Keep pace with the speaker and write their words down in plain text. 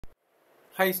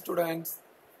Hi students,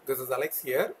 this is Alex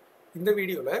here. இந்த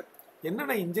வீடியோல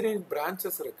என்னென்ன இன்ஜினியரிங்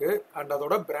பிரான்ச்சஸ் இருக்கு அண்ட்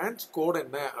அதோட பிரான்ச் கோட்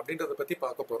என்ன அப்படின்றத பத்தி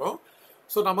பார்க்க போறோம்.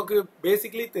 ஸோ நமக்கு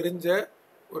பேசிக்கலி தெரிஞ்ச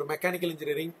ஒரு mechanical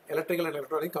engineering, electrical and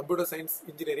electronic, computer science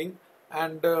engineering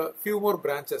and few more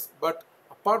branches. But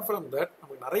apart from that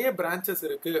நமக்கு நிறைய பிரான்ச்சஸ்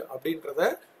இருக்கு அப்படின்றத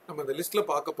நம்ம இந்த லிஸ்ட்ல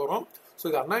பார்க்க போறோம். ஸோ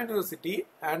இது அண்ணா யூனிவர்சிட்டி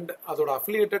அண்ட் அதோட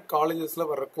அஃபிலியேட்டட் காலேஜஸ்ல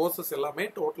வர்ற கோர்சஸ் எல்லாமே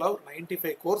டோட்டலா ஒரு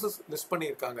 95 கோர்சஸ் லிஸ்ட்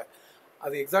பண்ணியிருக்காங்க.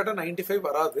 அது எக்ஸாக்டா 95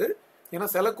 வராது. ஏன்னா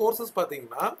சில கோர்சஸ்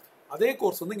பார்த்தீங்கன்னா அதே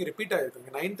கோர்ஸ் வந்து இங்கே ரிப்பீட்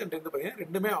ஆகிருக்கு. 9th and 10th பார்த்தீங்கன்னா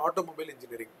ரெண்டுமே ஆட்டோமொபைல்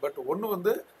இன்ஜினியரிங். பட் ஒன்று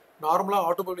வந்து நார்மலாக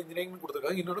ஆட்டோமொபைல் இன்ஜினியரிங்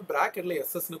கொடுத்துருக்காங்க, இன்னொன்று பிராக்கெட்ல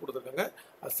எஸ்எஸ்ன்னு கொடுத்துருக்காங்க.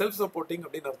 அது செல்ஃப் சப்போர்ட்டிங்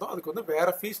அப்படின்னு அர்த்தம். அதுக்கு வந்து வேற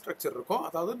ஃபீஸ் ஸ்ட்ரக்சர் இருக்கும்,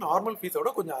 அதாவது நார்மல்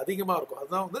ஃபீஸோட கொஞ்சம் அதிகமாக இருக்கும்.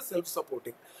 அதுதான் வந்து செல்ஃப்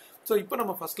சப்போர்ட்டிங். ஸோ இப்போ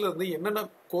நம்ம ஃபர்ஸ்ட்ல இருந்து என்னென்ன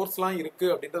கோர்ஸ்லாம் இருக்கு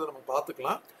அப்படின்றத நம்ம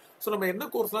பார்த்துக்கலாம். ஸோ நம்ம என்ன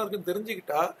கோர்ஸ்லாம் இருக்குன்னு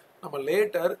தெரிஞ்சுக்கிட்டா நம்ம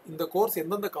லேட்டர் இந்த கோர்ஸ்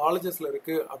எந்தெந்த காலேஜஸ்ல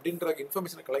இருக்கு அப்படின்ற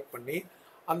இன்ஃபர்மேஷனை கலெக்ட் பண்ணி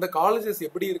அந்த காலேஜஸ்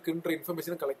எப்படி இருக்குன்ற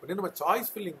இன்ஃபர்மேஷனை கலெக்ட் பண்ணி நம்ம சாய்ஸ்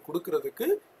ஃபில்லிங் கொடுக்கறதுக்கு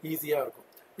ஈஸியா இருக்கும்.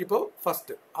 இப்போ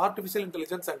first artificial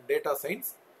intelligence and data science.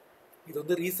 இது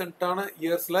வந்து ரீசெண்டான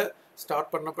இயர்ஸ்ல ஸ்டார்ட்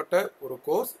பண்ணப்பட்ட ஒரு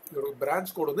கோர்ஸ். இதோட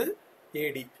பிரான்ச் கோட் வந்து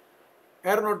ஏடி.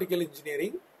 ஏரோநாட்டிக்கல்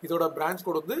இன்ஜினியரிங் இதோட பிரான்ச்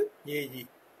கோட் வந்து AE.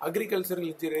 Agricultural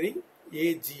engineering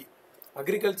AG.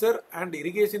 Agriculture and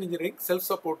irrigation engineering self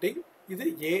supporting இது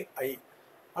ஏஐ.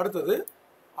 அடுத்தது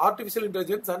artificial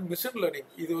intelligence and machine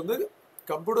learning. இது வந்து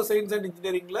கம்ப்யூட்டர் சயின்ஸ் அண்ட்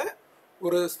இன்ஜினியரிங்ல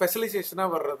ஒரு ஸ்பெஷலைசேஷனா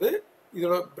வர்றது.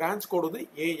 இதோட பிரான்ச் கோட் வந்து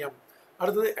ஏஎம்.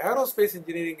 அடுத்தது ஏரோஸ்பேஸ்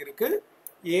இன்ஜினியரிங் இருக்கு,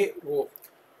 ஏஓ.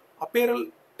 அப்பேரல்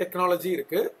டெக்னாலஜி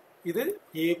இருக்கு, இது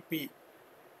ஏபி.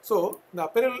 ஸோ இந்த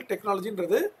அப்பேரல்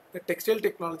டெக்னாலஜின்றது டெக்ஸ்டைல்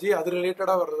டெக்னாலஜி, அது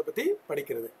ரிலேட்டடா வர்றதை பத்தி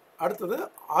படிக்கிறது. அடுத்தது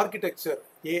ஆர்கிடெக்சர்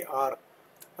ஏஆர்.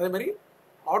 அதே மாதிரி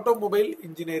ஆட்டோமொபைல்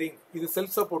இன்ஜினியரிங் இது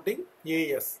self supporting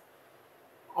as.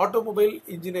 Automobile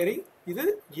engineering இது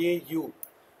AU.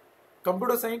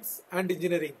 Computer science and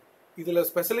engineering இதில்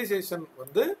ஸ்பெஷலைசேஷன்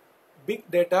வந்து பிக்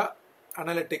டேட்டா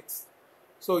அனாலிட்டிக்ஸ்.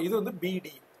 ஸோ இது வந்து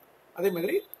பிடி. அதே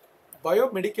மாதிரி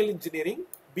பயோமெடிக்கல் இன்ஜினியரிங்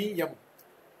பிஎம்.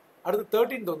 அடுத்து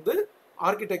 13th வந்து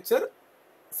ஆர்கிடெக்சர்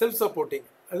செல்ஃப் சப்போர்ட்டிங்,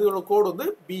 அதோட கோடு வந்து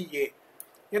பிஏ.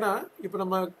 ஏன்னா இப்போ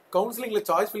நம்ம கவுன்சிலிங்கில்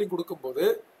சாய்ஸ் ஃபில்லிங் கொடுக்கும்போது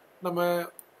நம்ம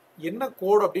என்ன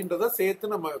கோடு அப்படின்றத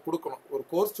சேர்த்து நம்ம கொடுக்கணும். ஒரு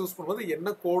கோர்ஸ் சூஸ் பண்ணும்போது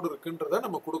என்ன கோடு இருக்குன்றத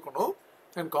நம்ம கொடுக்கணும்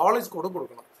அண்ட் காலேஜ் கோடும்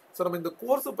கொடுக்கணும். ஸோ நம்ம இந்த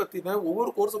கோர்ஸை பற்றின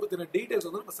ஒவ்வொரு கோர்ஸை பற்றின டீட்டெயில்ஸ்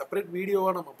வந்து நம்ம செப்பரேட்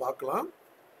வீடியோவாக நம்ம பார்க்கலாம்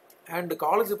அண்ட்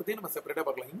காலேஜை பற்றி நம்ம செப்பரேட்டாக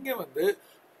பார்க்கலாம். இங்கே வந்து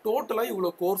டோட்டலாக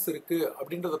இவ்வளோ கோர்ஸ் இருக்குது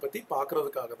அப்படின்றத பற்றி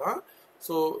பார்க்கறதுக்காக தான்.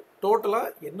 ஸோ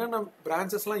டோட்டலாக என்னென்ன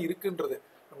பிரான்ச்சஸ்லாம் இருக்குன்றது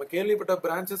நம்ம கேள்விப்பட்ட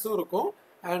பிரான்ச்சஸும் இருக்கும்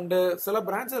அண்டு சில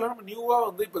பிரான்ச்சஸ்லாம் நம்ம நியூவாக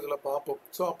வந்து இப்போ இதில் பார்ப்போம்.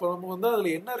 ஸோ அப்போ நம்ம வந்து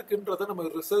அதில் என்ன இருக்குன்றதை நம்ம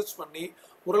ரிசர்ச் பண்ணி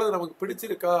ஓரளவு நமக்கு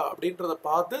பிடிச்சிருக்கா அப்படின்றத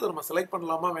பார்த்து அதை நம்ம செலக்ட்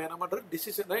பண்ணலாமா வேணாமான்ற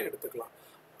டிசிஷனை எடுத்துக்கலாம்.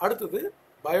 அடுத்தது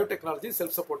பயோடெக்னாலஜி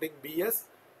செல்ஃப் சப்போர்ட்டிங் பிஎஸ்.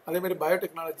 அதே மாதிரி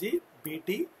பயோடெக்னாலஜி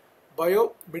பிடி. Bio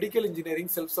medical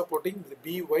engineering self supporting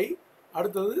BY.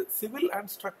 அடுத்தது civil and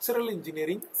structural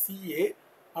engineering CA.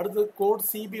 அடுத்தது கோட்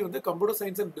சிபி வந்து computer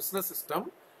science and business system.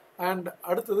 And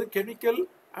அடுத்தது chemical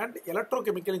and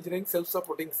electrochemical engineering self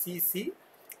supporting CC.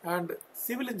 And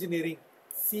civil engineering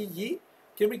CE.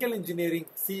 Chemical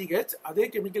engineering CH. அதே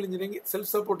chemical engineering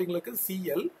self சப்போர்ட்டிங்களுக்கு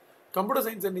CL. Computer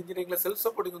science and இன்ஜினியரிங்ல self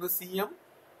supporting வந்து CM.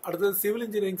 அடுத்தது civil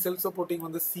engineering self supporting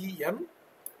வந்து CN.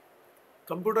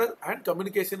 Computer and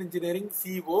communication engineering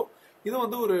CO. இது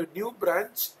வந்து ஒரு new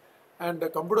branch and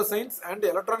computer science and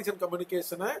electronics and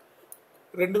கம்யூனிகேஷனை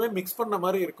ரெண்டுமே mix பண்ண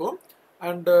மாதிரி இருக்கும்.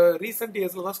 அண்ட் ரீசெண்ட்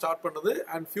இயர்ஸ்ல தான் ஸ்டார்ட் பண்ணது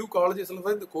அண்ட் ஃபியூ காலேஜஸ்ல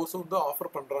தான் இந்த கோர்ஸ் வந்து ஆஃபர்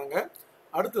பண்றாங்க.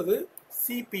 அடுத்தது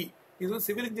சிபி, இது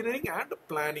சிவில் இன்ஜினியரிங் அண்ட்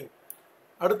பிளானிங்.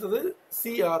 அடுத்தது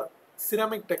CR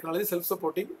ceramic technology self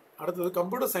supporting. அடுத்தது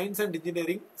computer science and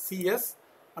engineering CS.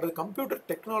 அடுத்து கம்ப்யூட்டர்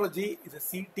டெக்னாலஜி இது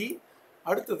சிடி.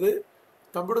 அடுத்தது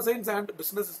computer science and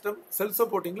business system self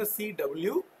சப்போர்ட்டிங்ல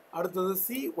CW. அடுத்தது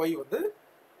சிஒய் வந்து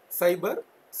சைபர்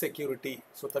செக்யூரிட்டி.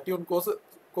 ஸோ 31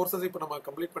 கோர்சஸ் இப்போ நம்ம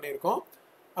கம்ப்ளீட் பண்ணியிருக்கோம்.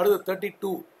 அடுத்து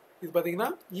 32 இது பார்த்தீங்கன்னா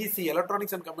EC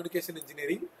electronics and communication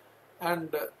engineering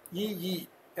and E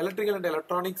electrical and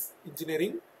electronics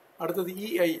engineering. அடுத்தது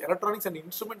EI electronics and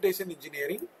instrumentation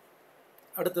engineering.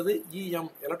 அடுத்தது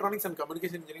இஎம் electronics and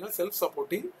communication engineering self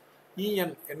supporting.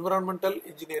 இஎன் என்விரான்மெண்டல்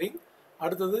இன்ஜினியரிங்.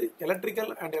 அடுத்தது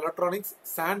electrical and electronics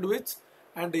sandwich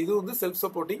and இது வந்து செல்ஃப்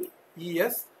சப்போர்ட்டிங்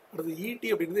இஎஸ். அடுத்தது இடி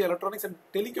அப்படின்றது electronics and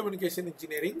telecommunication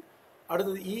engineering.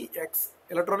 அடுத்தது இஎக்ஸ்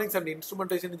electronics and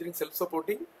instrumentation engineering self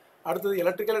supporting. அடுத்தது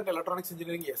electrical and electronics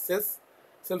engineering SS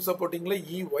self சப்போர்ட்டிங்ல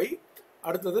EY.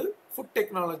 அடுத்தது ஃபுட்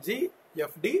டெக்னாலஜி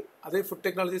எஃப்டி. அதே ஃபுட்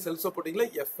டெக்னாலஜி செல்ஃப் சப்போர்ட்டிங்ல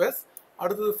எஃப்எஸ்.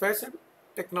 அடுத்தது ஃபேஷன்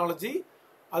டெக்னாலஜி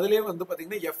அதுலேயே வந்து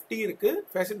பார்த்தீங்கன்னா எஃப்டி இருக்கு.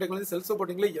 Fashion technology self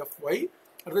சப்போர்ட்டிங்ல FY.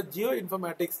 அடுத்தது ஜியோ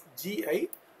இன்ஃபர்மேட்டிக்ஸ் ஜிஐ.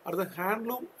 அடுத்தது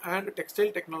handloom and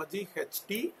textile technology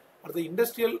HD. அடுத்து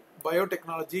இண்டஸ்ட்ரியல்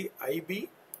பயோடெக்னாலஜி ஐபி,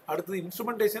 அடுத்தது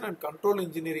இன்ஸ்ட்ருமெண்டேஷன் அண்ட் கண்ட்ரோல்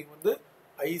இன்ஜினியரிங் வந்து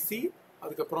ஐசி,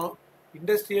 அதுக்கப்புறம்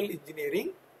industrial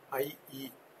engineering IE.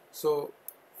 So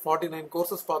 49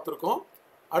 courses பார்த்துருக்கோம்.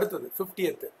 அடுத்தது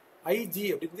 50th ஐஜி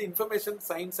அப்படின்றது இன்ஃபர்மேஷன்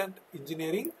சயின்ஸ் அண்ட்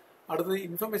இன்ஜினியரிங், அடுத்தது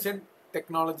information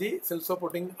technology self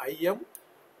supporting IIM,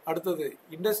 அடுத்தது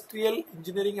industrial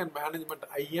engineering and management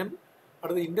IN,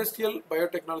 அடுத்தது industrial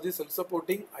biotechnology self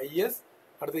supporting IS,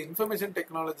 அடுத்தது information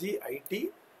technology ID,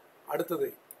 அடுத்தது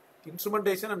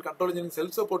instrumentation and control engineering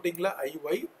self சப்போர்ட்டிங்ல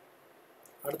ஐஒய்,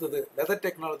 அடுத்தது leather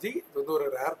technology இது வந்து ஒரு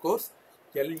ரேர் கோர்ஸ்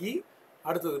எல்இ,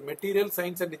 அடுத்தது மெட்டீரியல்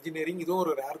சயின்ஸ் அண்ட் இன்ஜினியரிங் இதுவும்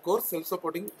ஒரு rare course self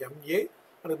supporting MA,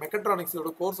 அடுத்து மெக்கட்ரானிக்ஸ்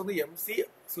இதோட கோர்ஸ் வந்து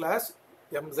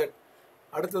MC/MZ,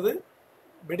 அடுத்தது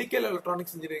மெடிக்கல்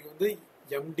எலக்ட்ரானிக்ஸ் இன்ஜினியரிங் வந்து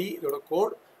எம்டி இதோட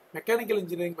கோட், மெக்கானிக்கல்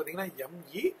இன்ஜினியரிங் பார்த்தீங்கன்னா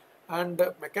எம்இ அண்ட்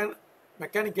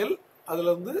மெக்கானிக்கல்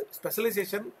அதில் வந்து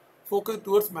ஸ்பெஷலைசேஷன் ஃபோக்கஸ்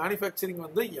டுவர்ட்ஸ் மேனுஃபேக்சரிங்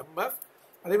வந்து எம்எஃப்,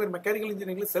 அதே மாதிரி மெக்கானிக்கல்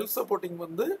இன்ஜினியரிங்ல செல்ஃப் சப்போர்ட்டிங்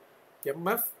வந்து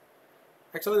எம்எஃப்.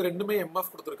 ஆக்சுவலாக இது ரெண்டுமே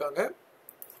எம்எஃப் கொடுத்துருக்காங்க.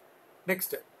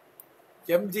 நெக்ஸ்ட்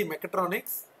எம்ஜி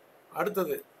மெக்கட்ரானிக்ஸ்,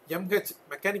 அடுத்தது MH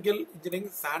mechanical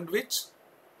engineering sandwich,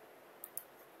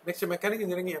 next mechanical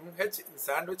engineering MH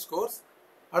sandwich course,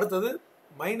 அடுத்தது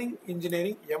mining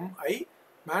engineering Mi,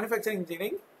 manufacturing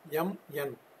engineering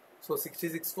MN. So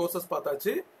 66 courses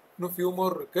பார்த்தாச்சு, இன்னும் ஃபியூ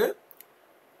மோர் இருக்கு.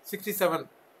 67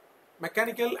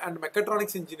 மெக்கானிக்கல் அண்ட்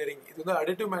மெக்கட்ரானிக்ஸ் இன்ஜினியரிங் இது வந்து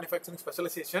additive manufacturing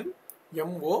specialisation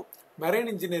MO, marine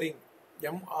engineering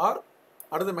MR,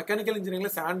 அடுத்து mechanical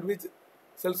இன்ஜினியரிங்ல sandwich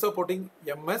self supporting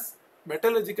MS,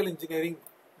 metallurgical engineering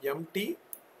empty,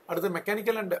 அடுத்து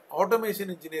mechanical and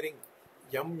automation engineering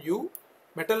mu,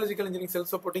 metallurgical engineering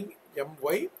self supporting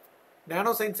MY,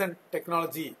 nano science and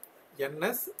technology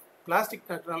NS, plastic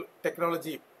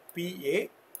technology BA,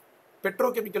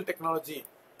 petrochemical technology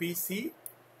PC,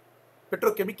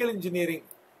 petrochemical engineering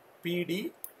பிடி,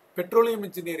 petroleum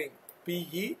engineering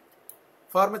BE,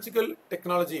 pharmaceutical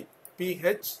technology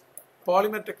pH,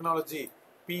 polymer technology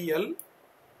PL,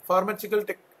 pharmaceutical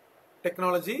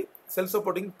technology self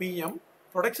supporting PM,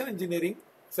 production engineering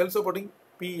self supporting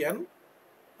PN,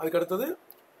 அதுக்கு அடுத்தது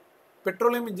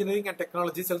petroleum engineering and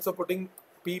technology self supporting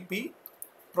BP,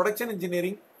 production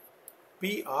engineering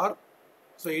PR.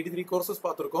 So 83 courses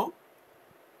பார்த்துருக்கோம்.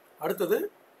 அடுத்தது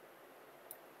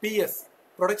PS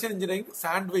production engineering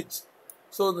sandwich.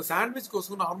 So இந்த sandwich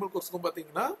கோர்ஸுக்கும் normal கோர்ஸுக்கும்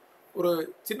பார்த்தீங்கன்னா ஒரு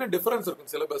சின்ன difference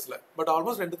இருக்கும் சிலபஸ்ல, but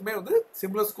almost ரெண்டுக்குமே வந்து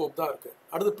சிமிலர் ஸ்கோப் தான் இருக்கு.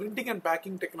 அடுத்து பிரிண்டிங் அண்ட்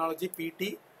பேக்கிங் டெக்னாலஜி பிடி,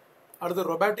 அடுத்து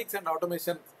robotics and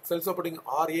automation self supporting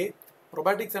RA,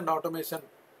 robotics and automation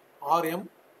RM,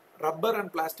 rubber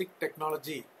and plastic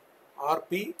technology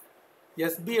RB,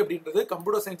 SP அப்படின்றது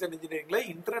computer science and இன்ஜினியரிங்ல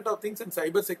internet of things and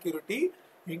cyber security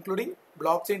including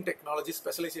block chain technology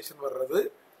specialisation வர்றது.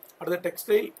 அடுத்து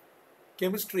textile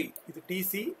chemistry இது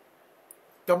DC,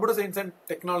 computer science and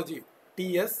technology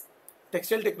DS,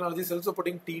 textile technology self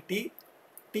supporting DD,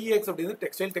 dx அப்படின்றது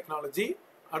textile technology,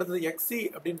 அடுத்தது XE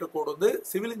அப்படின்ற கோடு வந்து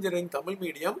civil engineering Tamil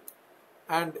medium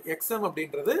and XM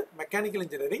அப்படின்றது mechanical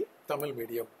engineering Tamil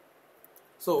medium.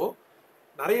 So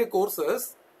நிறைய courses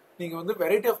நீங்கள் வந்து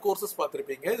வெரைட்டி ஆஃப் கோர்சஸ்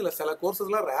பார்த்துருப்பீங்க. இதில் சில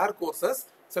கோர்சஸ்லாம் ரேர் கோர்சஸ்,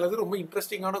 சிலது ரொம்ப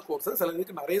இன்ட்ரெஸ்டிங்கான கோர்சஸ்,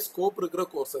 சிலதுக்கு நிறைய ஸ்கோப் இருக்கிற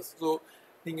கோர்சஸ். ஸோ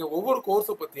நீங்கள் ஒவ்வொரு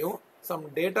கோர்ஸை பற்றியும் சம்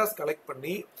டேட்டாஸ் கலெக்ட்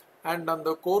பண்ணி அண்ட் அந்த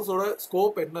கோர்ஸோட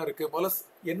ஸ்கோப் என்ன இருக்கு, முதல்ல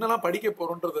என்னெல்லாம் படிக்க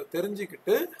போறோன்றதை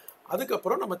தெரிஞ்சுக்கிட்டு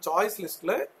அதுக்கப்புறம் நம்ம சாய்ஸ்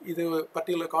லிஸ்ட்ல இது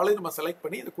பர்டிகுலர் காலேஜ் நம்ம செலக்ட்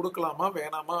பண்ணி இது கொடுக்கலாமா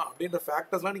வேணாமா அப்படின்ற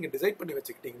ஃபேக்டர்ஸ்லாம் நீங்க டிசைட் பண்ணி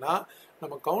வச்சுக்கிட்டீங்கன்னா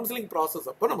நம்ம கவுன்சிலிங் ப்ராசஸ்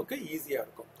அப்போ நமக்கு ஈஸியா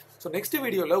இருக்கும். ஸோ நெக்ஸ்ட்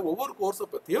வீடியோல ஒவ்வொரு கோர்ஸை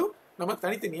பத்தியும் நம்ம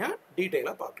தனித்தனியா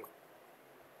டீட்டெயிலா பார்க்கலாம்.